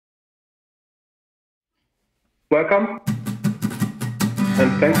Welcome,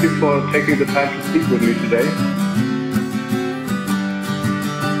 and thank you for taking the time to speak with me today.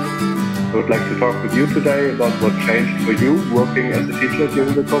 I would like to talk with you today about what changed for you working as a teacher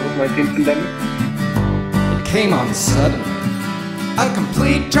during the COVID-19 pandemic. It came on suddenly, a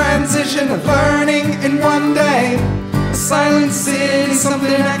complete transition of learning in one day. A silent city, something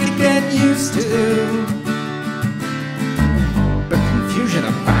I could get used to. But confusion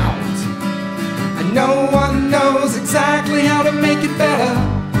abounds, and no one knows exactly how to make it better.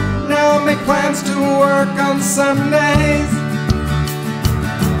 Now I make plans to work on Sundays.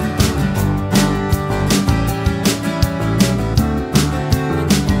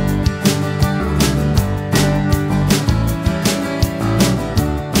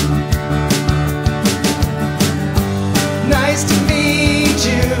 Nice to meet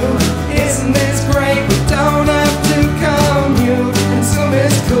you, isn't this great? We don't have to commute, and Zoom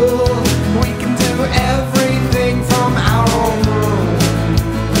is cool. We can do everything from our own rooms.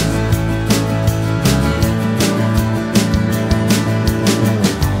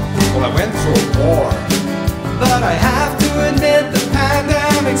 Well, I went through a war, but I have to admit the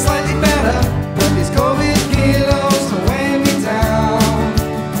pandemic's slightly better. But these COVID kilos are weighing me down.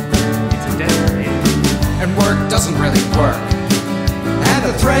 It's a dead end, and work doesn't really work. And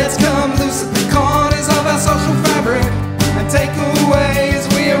the threads come loose at the corners of our social fabric. And takeaways,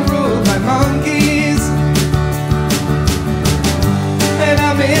 we are ruled by monkeys. And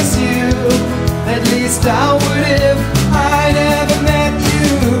I miss you, at least I would if I never met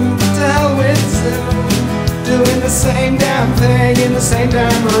you. To hell with Zoom, doing the same damn thing in the same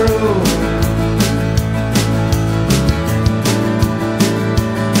damn room.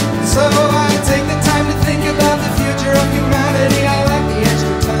 So I take the time to think about the future of humanity. I like the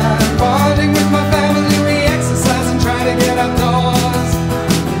extra time bonding with my family. We exercise and try to get outdoors,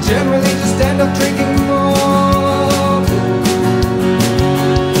 and generally just end up drinking more.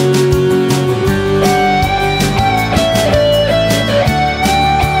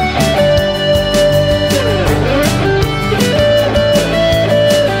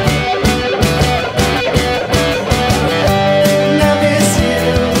 And I miss you,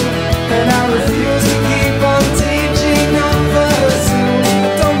 and I refuse to keep on teaching over Zoom. I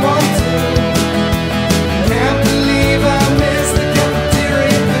don't want to. Can't believe I missed the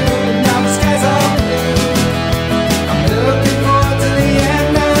cafeteria food. Now the skies are blue. I'm looking forward to the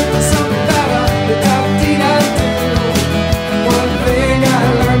end and for something better without do. One thing I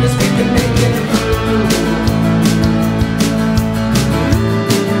learned is we can make it through.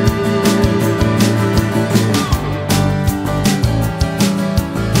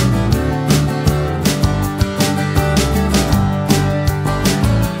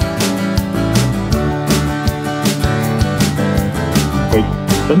 Great.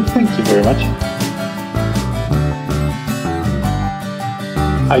 Then thank you very much.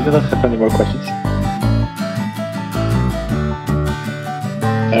 I do not have any more questions.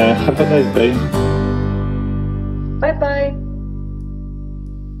 Have a nice day. Bye bye.